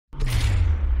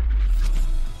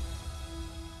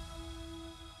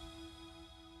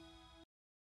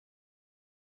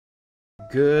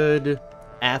Good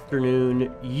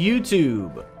afternoon,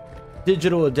 YouTube.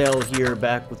 Digital Adele here,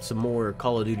 back with some more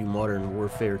Call of Duty Modern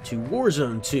Warfare 2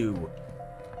 Warzone 2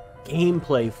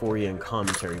 gameplay for you and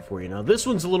commentary for you. Now, this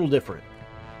one's a little different.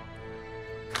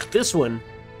 This one,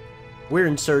 we're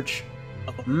in search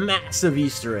of a massive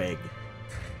Easter egg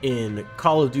in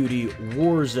Call of Duty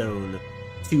Warzone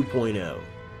 2.0.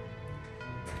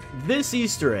 This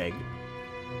Easter egg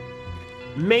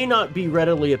may not be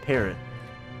readily apparent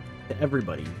to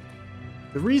everybody.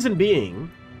 The reason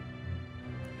being,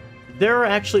 there are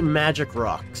actually magic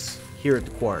rocks here at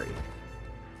the quarry.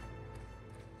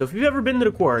 So if you've ever been to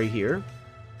the quarry here,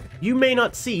 you may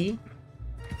not see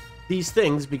these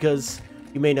things because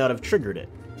you may not have triggered it.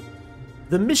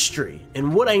 The mystery,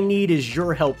 and what I need is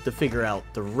your help to figure out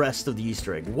the rest of the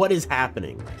Easter egg. What is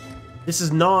happening? This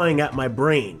is gnawing at my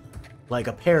brain like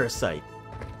a parasite.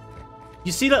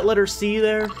 You see that letter C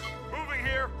there? Moving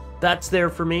here. That's there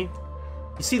for me.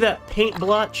 You see that paint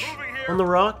blotch on the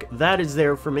rock? That is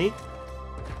there for me.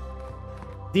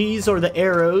 These are the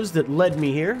arrows that led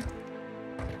me here.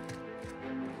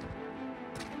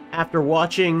 After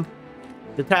watching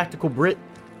the Tactical Brit,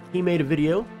 he made a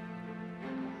video.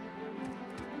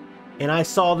 And I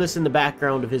saw this in the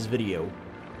background of his video.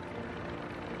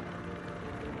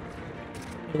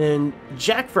 And then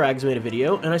Jack Frags made a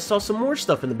video, and I saw some more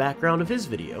stuff in the background of his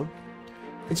video.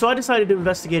 And so I decided to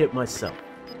investigate it myself.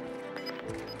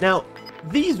 Now,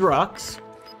 these rocks,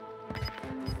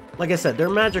 like I said, they're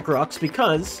magic rocks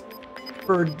because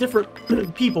for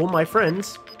different people, my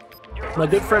friends, my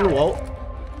good friend Walt,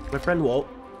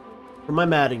 from my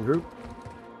Madden group,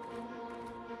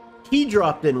 he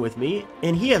dropped in with me,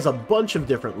 and he has a bunch of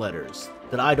different letters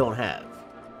that I don't have.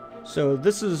 So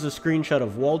this is a screenshot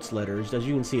of Walt's letters. As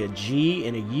you can see, a G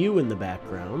and a U in the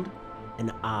background,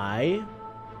 an I,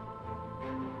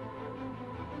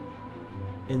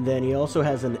 and then he also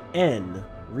has an N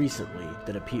recently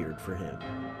that appeared for him.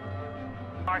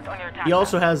 He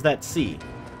also has that C.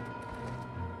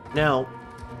 Now,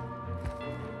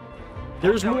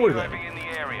 there's more though.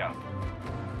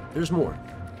 There's more.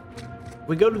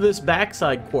 We go to this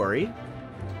backside quarry.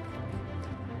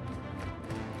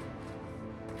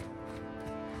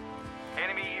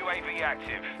 Enemy UAV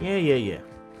active. Yeah. You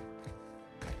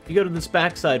go to this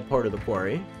backside part of the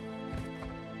quarry.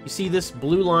 You see this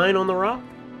blue line on the rock?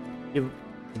 You have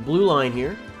the blue line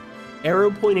here.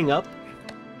 Arrow pointing up.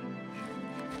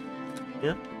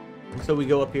 Yeah. And so we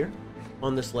go up here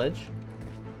on this ledge.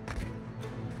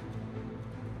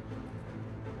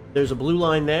 There's a blue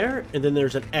line there, and then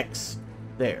there's an X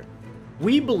there.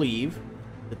 We believe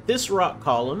that this rock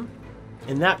column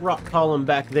and that rock column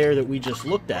back there that we just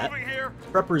looked at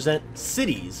represent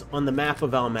cities on the map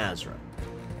of Al Mazrah.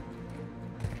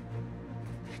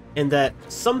 And that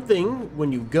something,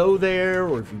 when you go there,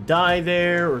 or if you die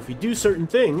there, or if you do certain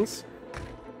things,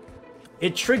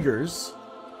 it triggers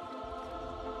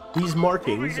these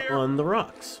markings on the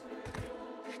rocks.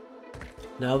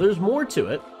 Now, there's more to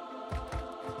it.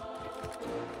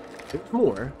 There's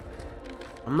more.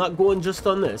 I'm not going just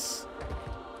on this.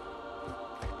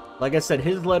 Like I said,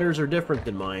 his letters are different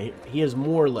than mine. He has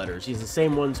more letters. He's the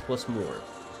same ones plus more.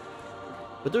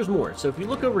 But there's more. So if you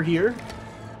look over here.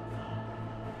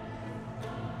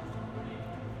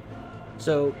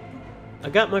 So I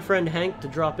got my friend Hank to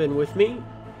drop in with me.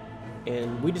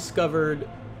 And we discovered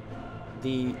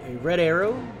a red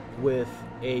arrow with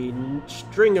a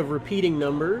string of repeating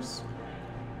numbers.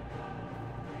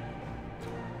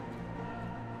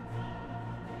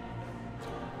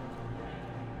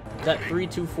 That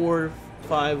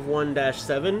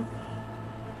 32451-7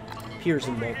 appears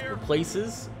in multiple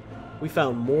places. We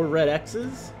found more red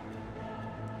X's.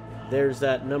 There's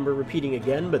that number repeating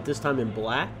again, but this time in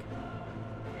black.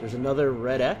 There's another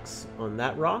red X on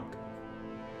that rock.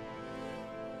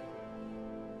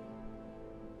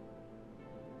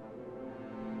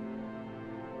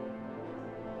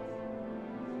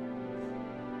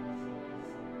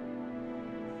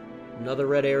 Another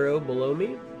red arrow below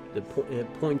me. It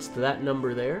points to that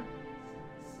number there.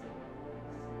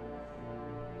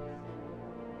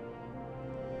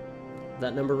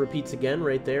 That number repeats again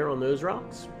right there on those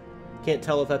rocks. Can't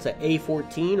tell if that's an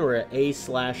A14 or an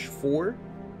A/4.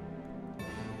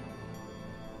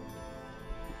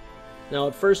 Now,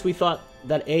 at first we thought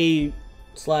that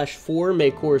A/4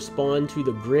 may correspond to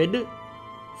the grid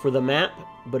for the map,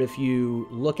 but if you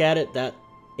look at it, that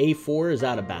A4 is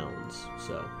out of bounds,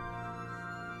 so...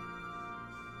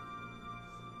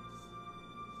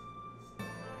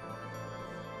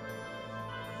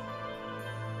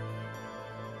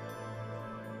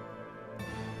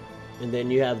 And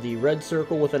then you have the red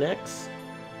circle with an X.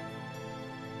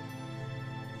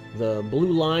 the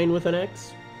blue line with an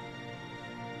X.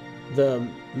 The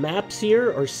maps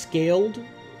here are scaled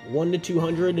 1 to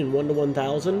 200 and 1 to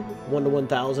 1000. 1 to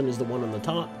 1000 is the one on the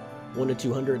top. 1 to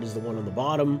 200 is the one on the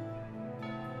bottom.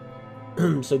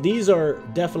 So these are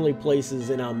definitely places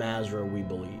in Al Mazrah, we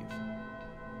believe.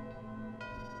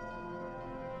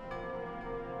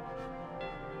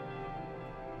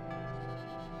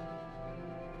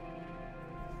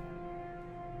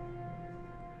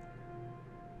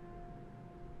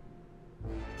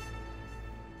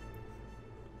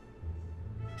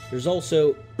 There's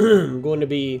also going to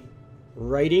be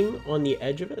writing on the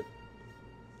edge of it.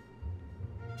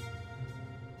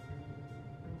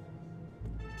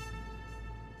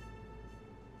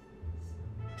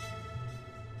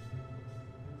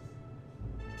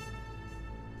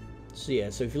 So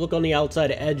yeah, so if you look on the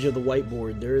outside edge of the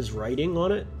whiteboard, there is writing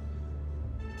on it.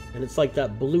 And it's like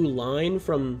that blue line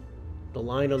from the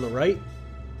line on the right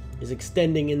is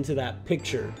extending into that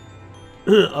picture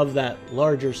of that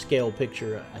larger scale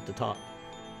picture at the top.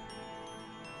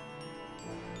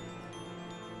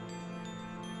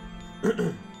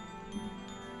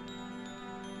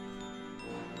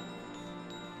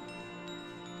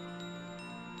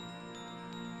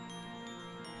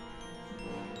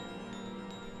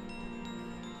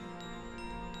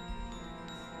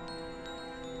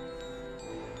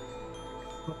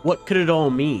 What could it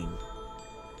all mean?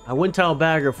 I went to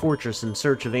Al-Bagr Fortress in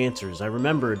search of answers. I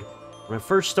remembered when I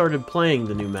first started playing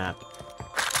the new map,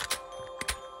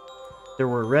 there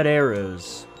were red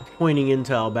arrows pointing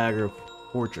into Al-Bagr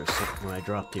Fortress when I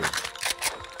dropped here.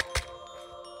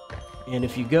 And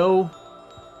if you go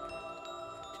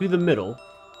to the middle,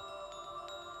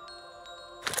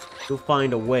 you'll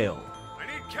find a well. I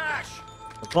need cash.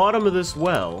 At the bottom of this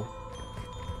well,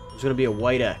 there's going to be a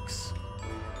white X.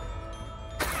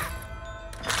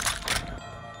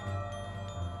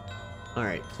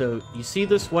 Alright, so you see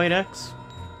this white X?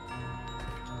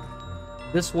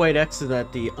 This white X is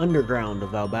at the underground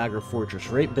of Al-Bagr Fortress,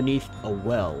 right beneath a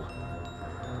well.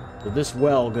 So this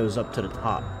well goes up to the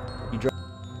top.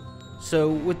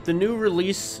 So with the new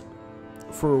release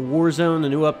for Warzone, the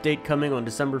new update coming on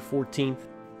December 14th,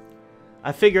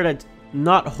 I figured I'd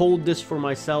not hold this for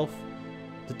myself,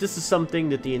 that this is something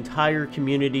that the entire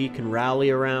community can rally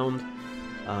around.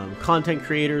 Content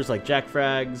creators like Jack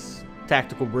Frags,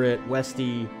 Tactical Brit,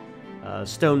 Westy,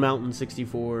 Stone Mountain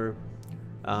 64,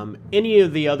 any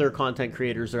of the other content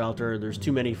creators that are out there. There's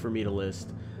too many for me to list.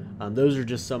 Those are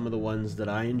just some of the ones that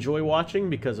I enjoy watching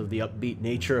because of the upbeat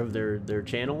nature of their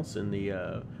channels and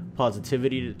the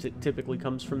positivity that typically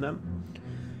comes from them.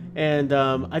 And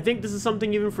I think this is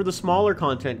something even for the smaller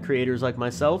content creators like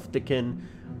myself that can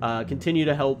continue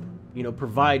to help,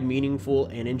 provide meaningful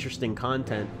and interesting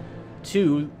content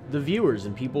to the viewers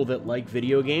and people that like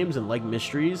video games and like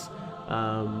mysteries.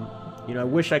 I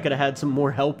wish I could have had some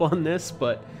more help on this,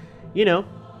 but,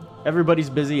 everybody's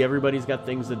busy. Everybody's got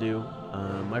things to do.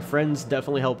 My friends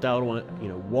definitely helped out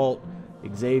on, Walt,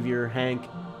 Xavier, Hank,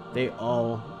 they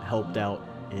all helped out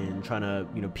in trying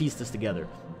to, piece this together.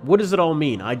 What does it all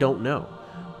mean? I don't know.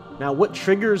 Now, what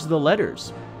triggers the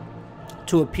letters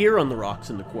to appear on the rocks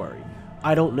in the quarry?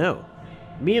 I don't know.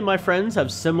 Me and my friends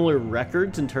have similar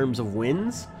records in terms of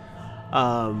wins.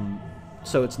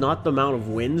 So it's not the amount of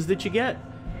wins that you get.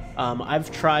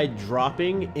 I've tried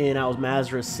dropping in Al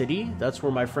Mazrah City. That's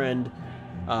where my friend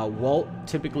Walt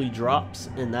typically drops,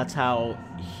 and that's how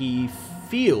he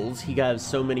feels. He has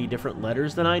so many different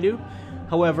letters than I do.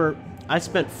 However, I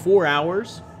spent 4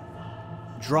 hours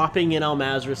dropping in Al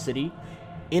Mazrah City,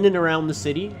 in and around the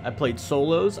city. I played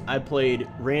solos. I played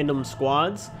random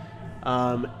squads.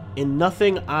 And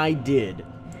nothing I did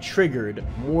triggered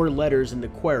more letters in the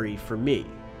query for me.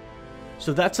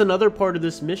 So that's another part of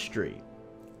this mystery.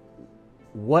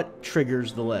 What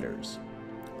triggers the letters?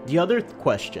 The other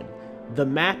question, the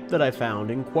map that I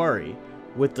found in Quarry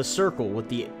with the circle with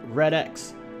the red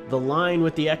X, the line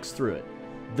with the X through it,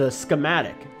 the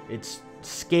schematic, it's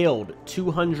scaled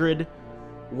 200,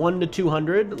 1 to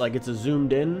 200, like it's a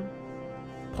zoomed in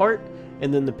part,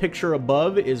 and then the picture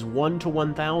above is 1 to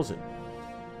 1000.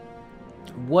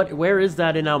 Where is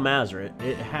that in Al Mazrah?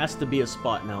 It has to be a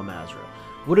spot in Al Mazrah.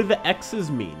 What do the X's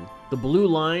mean? The blue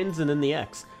lines and then the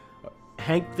X.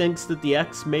 Hank thinks that the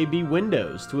X may be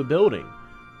windows to a building.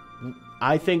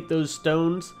 I think those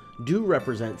stones do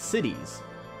represent cities.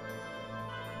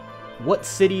 What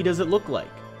city does it look like?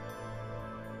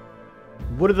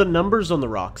 What do the numbers on the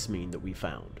rocks mean that we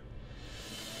found?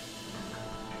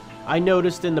 I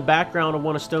noticed in the background of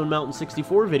one of Stone Mountain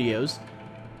 64 videos,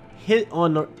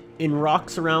 in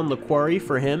rocks around the quarry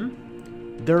for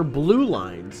him, there are blue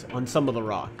lines on some of the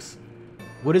rocks.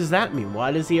 What does that mean?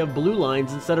 Why does he have blue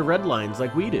lines instead of red lines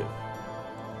like we do?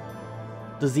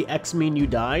 Does the X mean you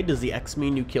died? Does the X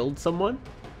mean you killed someone?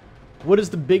 What does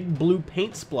the big blue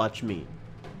paint splotch mean?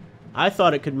 I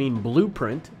thought it could mean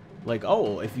blueprint. Like,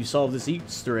 oh, if you solve this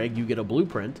Easter egg, you get a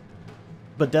blueprint.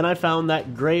 But then I found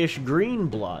that grayish-green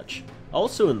blotch,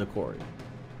 also in the quarry.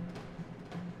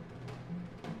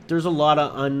 There's a lot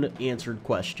of unanswered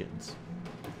questions.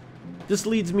 This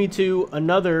leads me to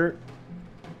another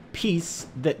piece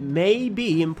that may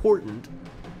be important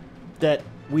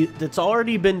that's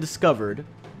already been discovered,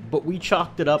 but we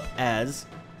chalked it up as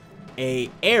a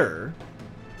error,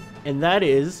 and that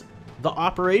is the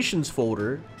operations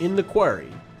folder in the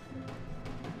quarry.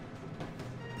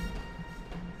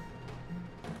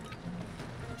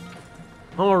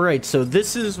 Alright, so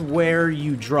this is where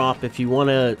you drop if you want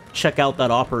to check out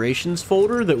that operations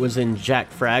folder that was in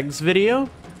Jack Fragg's video.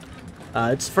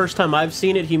 It's the first time I've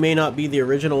seen it. He may not be the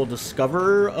original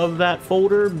discoverer of that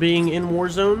folder being in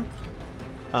Warzone.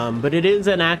 But it is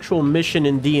an actual mission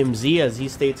in DMZ, as he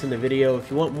states in the video.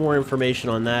 If you want more information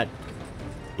on that,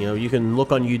 you know, you can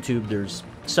look on YouTube. There's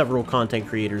several content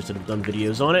creators that have done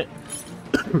videos on it.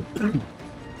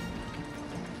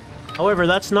 However,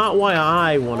 that's not why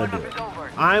I want to do it.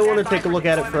 I want to take a look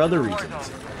at it for other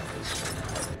reasons.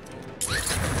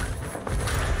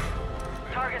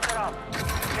 Target set up.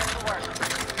 Get to work.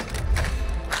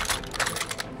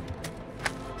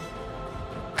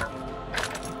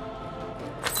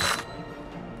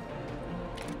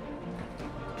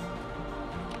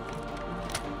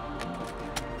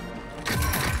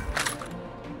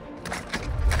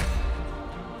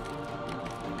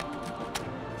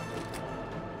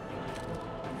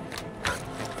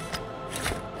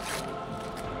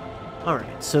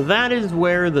 Alright, so that is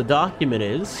where the document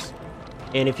is.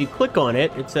 And if you click on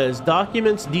it, it says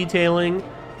documents detailing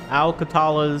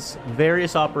Al-Qatala's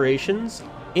various operations,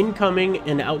 incoming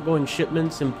and outgoing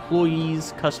shipments,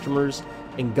 employees, customers,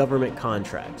 and government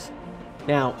contracts.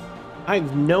 Now, I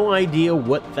have no idea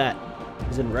what that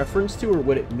is in reference to or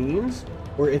what it means,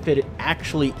 or if it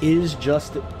actually is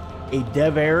just a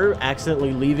dev error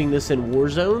accidentally leaving this in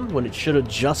Warzone when it should have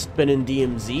just been in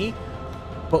DMZ.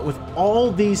 But with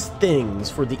all these things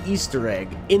for the Easter egg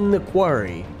in the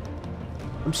quarry,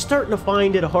 I'm starting to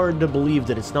find it hard to believe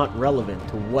that it's not relevant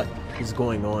to what is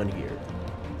going on here.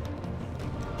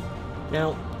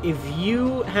 Now, if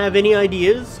you have any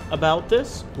ideas about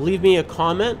this, leave me a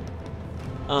comment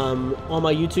on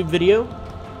my YouTube video,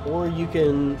 or you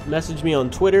can message me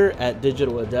on Twitter at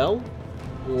Digital Adele,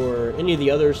 or any of the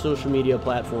other social media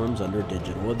platforms under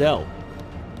Digital Adele.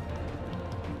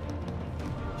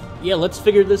 Yeah, let's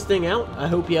figure this thing out. I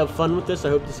hope you have fun with this. I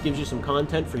hope this gives you some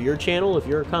content for your channel if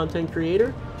you're a content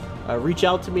creator. Reach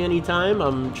out to me anytime.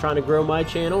 I'm trying to grow my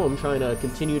channel. I'm trying to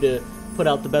continue to put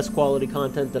out the best quality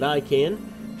content that I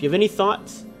can. If you have any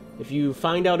thoughts, if you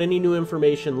find out any new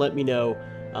information, let me know.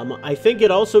 I think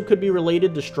it also could be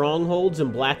related to strongholds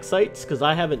and black sites, because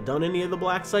I haven't done any of the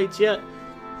black sites yet.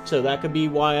 So that could be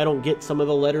why I don't get some of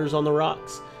the letters on the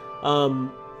rocks.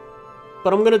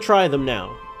 But I'm going to try them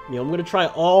now. You know, I'm going to try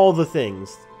all the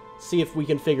things, see if we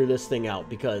can figure this thing out,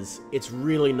 because it's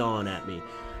really gnawing at me.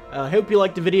 I hope you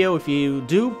liked the video. If you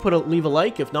do, leave a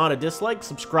like. If not, a dislike.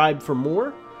 Subscribe for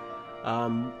more.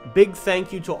 Big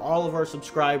thank you to all of our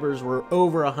subscribers. We're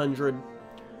over 100,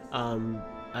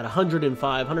 at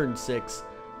 105, 106.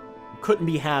 Couldn't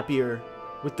be happier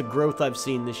with the growth I've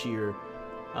seen this year.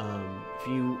 If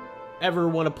you ever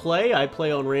want to play, I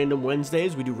play on random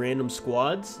Wednesdays. We do random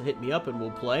squads. Hit me up and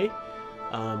we'll play.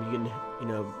 You can, you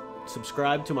know,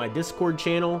 subscribe to my Discord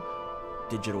channel,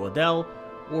 Digital Adele,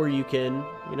 or you can,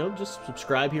 you know, just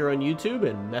subscribe here on YouTube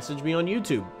and message me on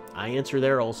YouTube. I answer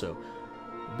there also.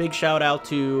 Big shout out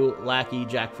to Lackey,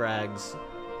 Jack Frags.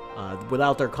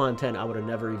 Without their content, I would have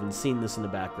never even seen this in the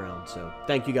background. So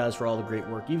thank you guys for all the great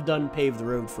work you've done. Paved the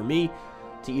road for me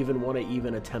to even want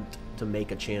to attempt to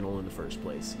make a channel in the first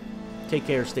place. Take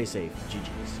care, stay safe.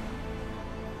 GG's.